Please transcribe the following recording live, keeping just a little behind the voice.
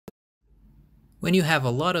When you have a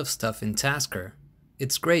lot of stuff in Tasker,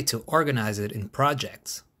 it's great to organize it in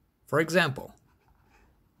projects. For example,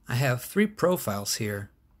 I have 3 profiles here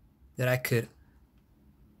that I could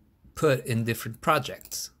put in different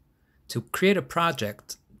projects. To create a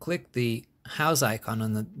project, click the house icon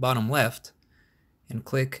on the bottom left and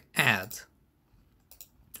click Add.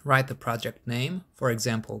 Write the project name, for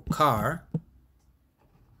example, car,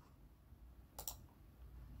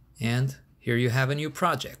 and here you have a new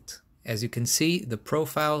project. As you can see, the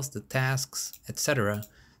profiles, the tasks, etc.,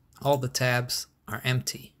 all the tabs are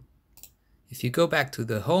empty. If you go back to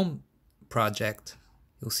the home project,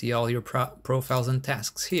 you'll see all your profiles and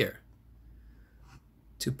tasks here.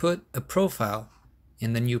 To put a profile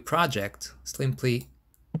in the new project, simply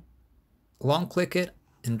long click it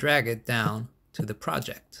and drag it down to the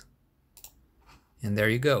project. And there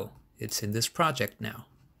you go, it's in this project now.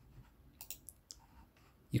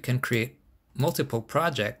 You can create multiple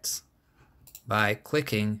projects by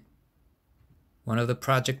clicking one of the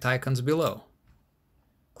project icons below.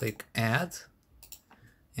 Click Add,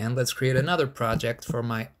 and let's create another project for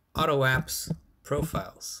my Auto Apps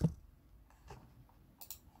profiles.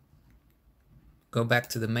 Go back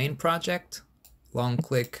to the main project, long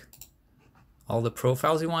click all the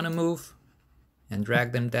profiles you want to move, and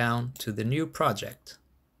drag them down to the new project.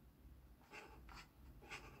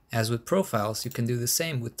 As with profiles, you can do the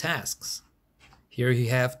same with tasks. Here you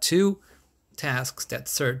have 2 tasks that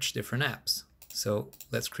search different apps. So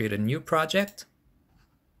let's create a new project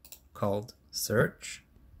called Search.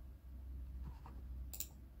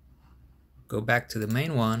 Go back to the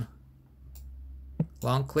main one,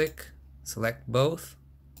 long click, select both,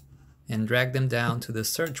 and drag them down to the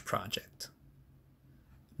Search project.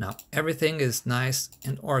 Now everything is nice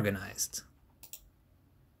and organized.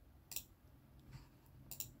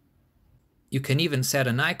 You can even set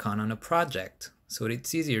an icon on a project so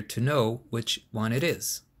it's easier to know which one it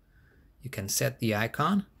is. You can set the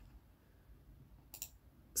icon,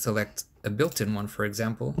 select a built-in one, for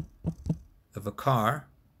example, of a car,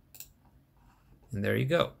 and there you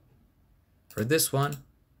go. For this one,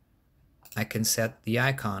 I can set the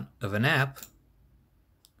icon of an app,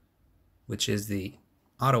 which is the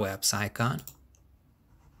Auto Apps icon.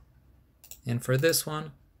 And for this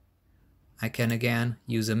one, I can again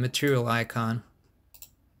use a material icon,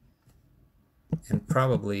 and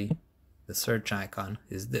probably the search icon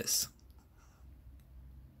is this.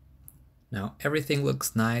 Now everything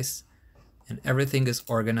looks nice and everything is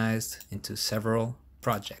organized into several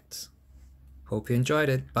projects. Hope you enjoyed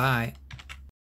it. Bye!